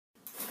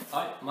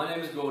my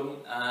name is Gordon,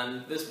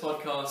 and this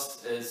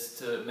podcast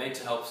is made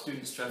to help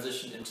students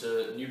transition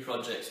into new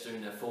projects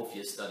during their fourth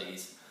year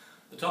studies.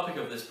 The topic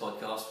of this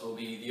podcast will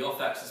be the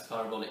Off-Axis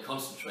Parabolic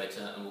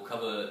Concentrator, and will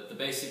cover the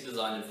basic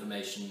design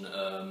information,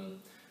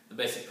 the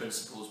basic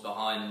principles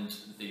behind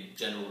the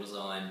general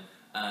design,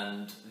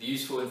 and the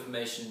useful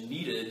information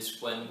needed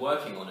when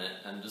working on it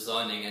and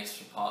designing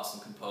extra parts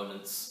and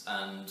components,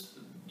 and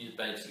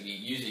basically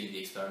using the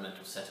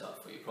experimental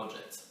setup for your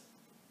project.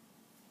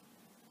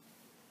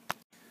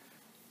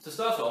 To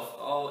start off,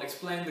 I'll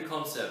explain the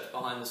concept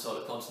behind the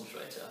solar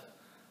concentrator.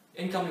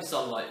 Incoming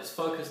sunlight is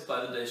focused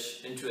by the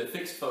dish into a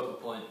fixed focal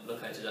point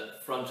located at the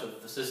front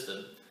of the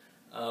system.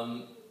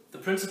 The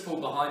principle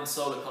behind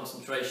solar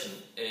concentration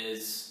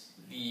is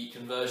the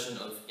conversion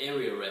of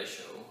area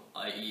ratio,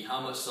 i.e.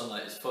 how much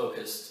sunlight is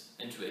focused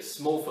into a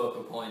small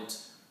focal point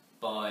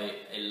by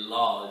a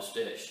large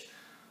dish.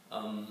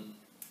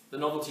 The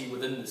novelty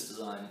within this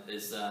design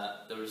is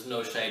that there is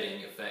no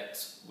shading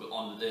effect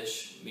on the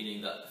dish,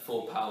 meaning that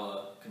full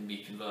power can be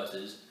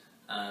converted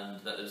and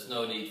that there's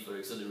no need for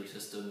auxiliary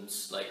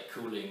systems like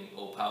cooling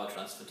or power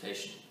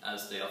transportation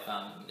as they are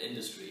found in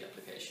industry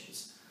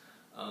applications.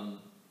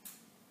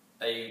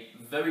 A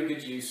very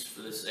good use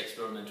for this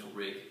experimental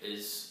rig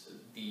is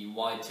the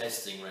wide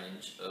testing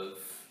range of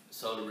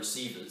solar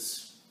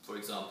receivers, for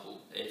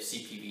example,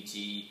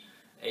 CPVT,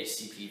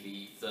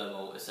 HCPV,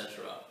 thermal,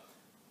 etc.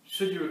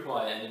 Should you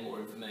require any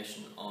more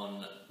information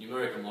on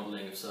numerical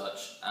modelling of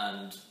such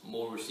and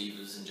more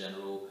receivers in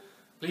general,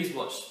 please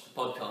watch the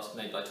podcast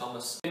made by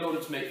Thomas. In order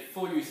to make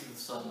full use of the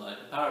sunlight,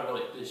 the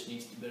parabolic dish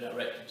needs to be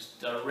directed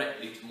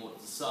directly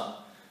towards the sun.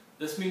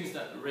 This means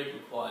that the rig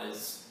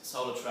requires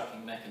solar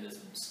tracking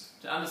mechanisms.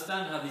 To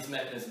understand how these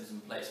mechanisms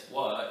in place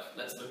work,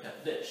 let's look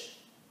at the dish.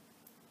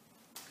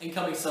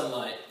 Incoming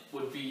sunlight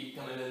would be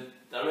coming in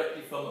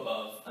directly from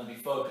above and be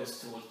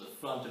focused towards the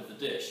front of the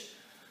dish.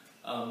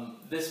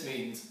 This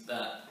means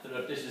that the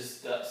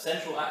dish's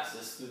central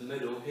axis through the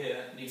middle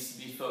here needs to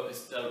be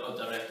focused or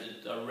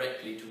directed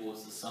directly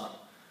towards the sun.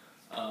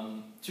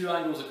 Two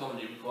angles are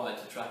commonly required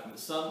to tracking the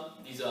sun.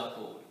 These are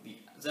called the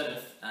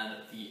zenith and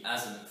the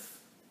azimuth.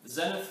 The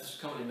zenith is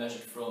commonly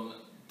measured from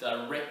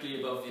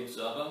directly above the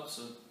observer,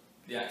 so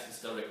the axis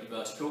is directly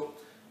vertical,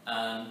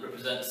 and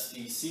represents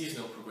the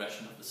seasonal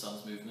progression of the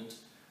sun's movement.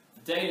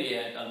 The daily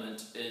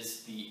element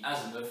is the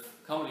azimuth,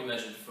 commonly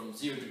measured from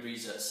 0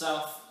 degrees at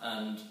south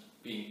and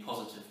being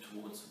positive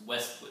towards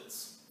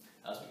westwards,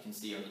 as we can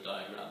see on the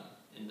diagram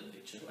in the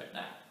picture right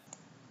now.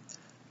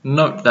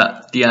 Note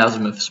that the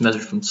azimuth is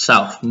measured from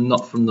south,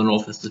 not from the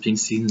north as is being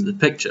seen in the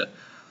picture.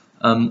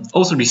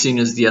 Also be seen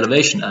as the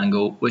elevation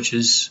angle, which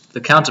is the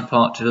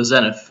counterpart to the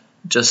zenith,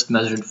 just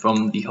measured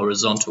from the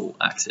horizontal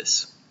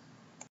axis.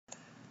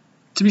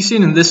 To be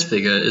seen in this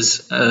figure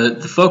is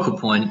the focal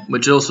point,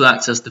 which also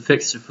acts as the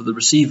fixture for the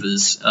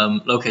receivers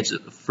located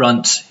at the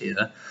front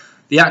here.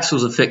 The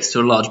axles are fixed to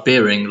a large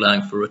bearing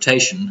allowing for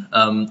rotation,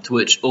 to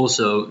which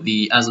also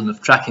the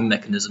azimuth tracking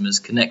mechanism is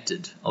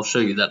connected. I'll show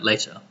you that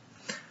later.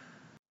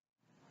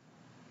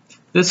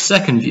 This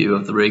second view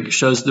of the rig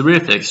shows the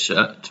rear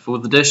fixture for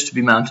the dish to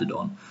be mounted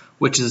on,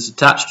 which is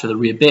attached to the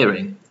rear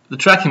bearing. The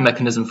tracking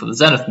mechanism for the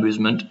zenith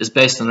movement is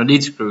based on a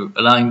lead screw,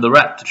 allowing the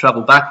rack to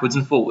travel backwards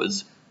and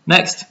forwards.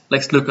 Next,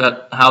 let's look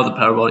at how the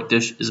parabolic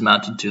dish is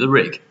mounted to the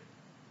rig.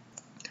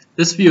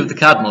 This view of the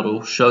CAD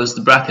model shows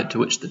the bracket to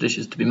which the dish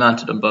is to be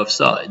mounted on both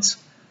sides.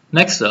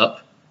 Next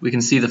up, we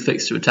can see the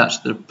fixture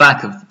attached to the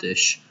back of the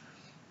dish.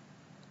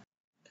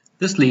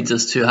 This leads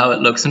us to how it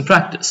looks in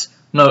practice.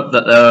 Note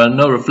that there are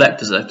no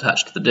reflectors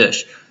attached to the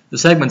dish. The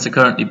segments are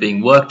currently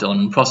being worked on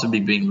and possibly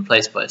being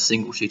replaced by a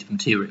single sheet of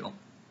material.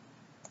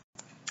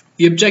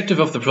 The objective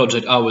of the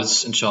project I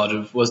was in charge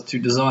of was to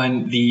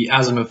design the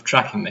azimuth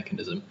tracking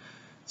mechanism.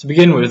 To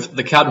begin with,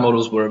 the CAD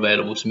models were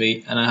available to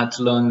me, and I had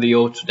to learn the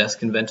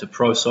Autodesk Inventor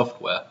Pro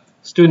software.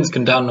 Students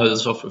can download the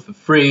software for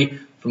free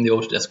from the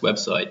Autodesk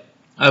website.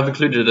 I have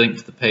included a link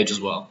to the page as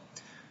well.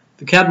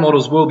 The CAD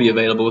models will be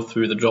available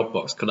through the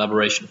Dropbox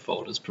collaboration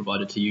folders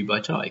provided to you by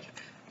Tig.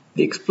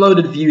 The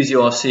exploded views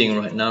you are seeing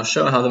right now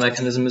show how the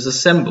mechanism is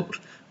assembled.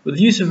 With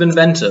the use of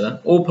Inventor,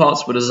 all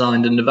parts were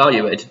designed and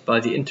evaluated by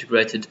the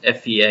integrated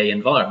FEA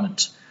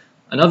environment.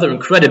 Another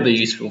incredibly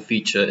useful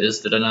feature is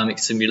the dynamic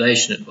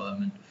simulation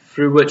environment,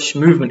 through which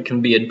movement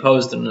can be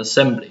imposed on an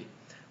assembly.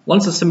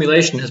 Once a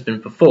simulation has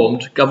been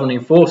performed,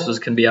 governing forces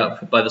can be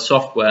output by the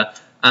software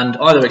and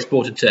either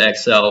exported to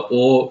Excel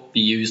or be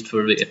used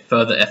for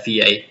further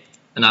FEA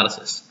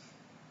analysis.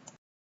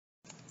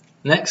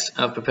 Next,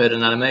 I've prepared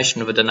an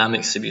animation of a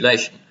dynamic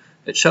simulation.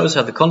 It shows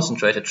how the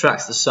concentrator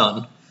tracks the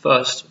sun,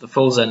 first the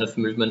full zenith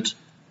movement,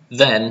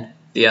 then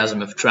the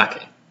azimuth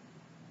tracking.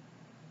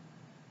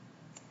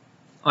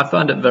 I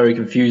found it very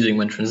confusing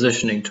when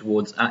transitioning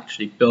towards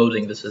actually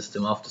building the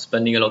system after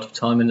spending a lot of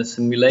time in a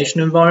simulation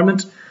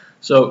environment,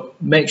 so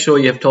make sure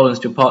you have tolerance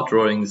to your part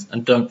drawings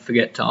and don't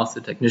forget to ask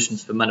the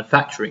technicians for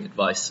manufacturing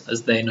advice,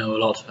 as they know a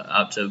lot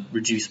how to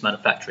reduce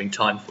manufacturing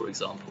time, for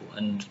example,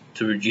 and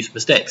to reduce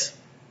mistakes.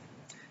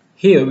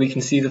 Here we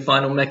can see the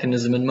final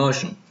mechanism in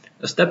motion.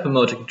 A stepper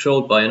motor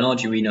controlled by an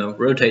Arduino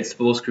rotates the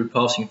ball screw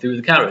passing through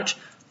the carriage.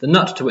 The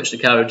nut to which the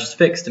carriage is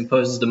fixed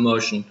imposes the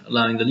motion,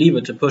 allowing the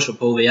lever to push or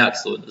pull the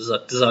axle in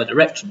the desired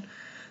direction.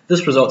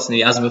 This results in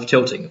the azimuth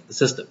tilting of the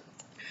system.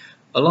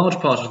 A large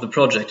part of the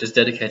project is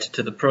dedicated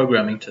to the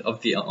programming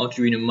of the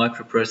Arduino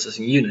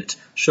microprocessing unit,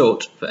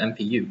 short for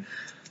MPU.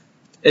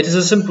 It is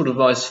a simple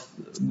device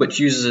which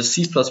uses a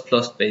C++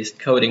 based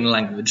coding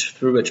language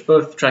through which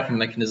both tracking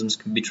mechanisms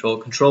can be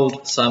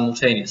controlled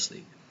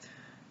simultaneously.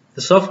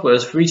 The software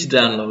is free to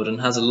download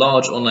and has a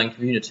large online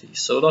community,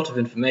 so a lot of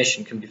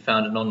information can be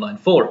found in online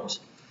forums.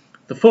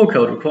 The full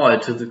code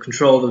required to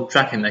control the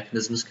tracking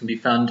mechanisms can be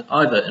found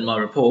either in my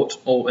report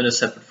or in a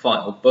separate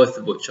file, both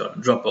of which are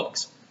in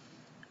Dropbox.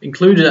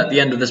 Included at the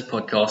end of this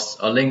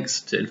podcast are links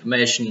to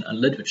information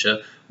and literature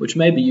which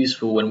may be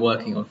useful when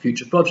working on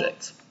future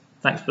projects.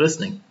 Thanks for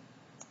listening.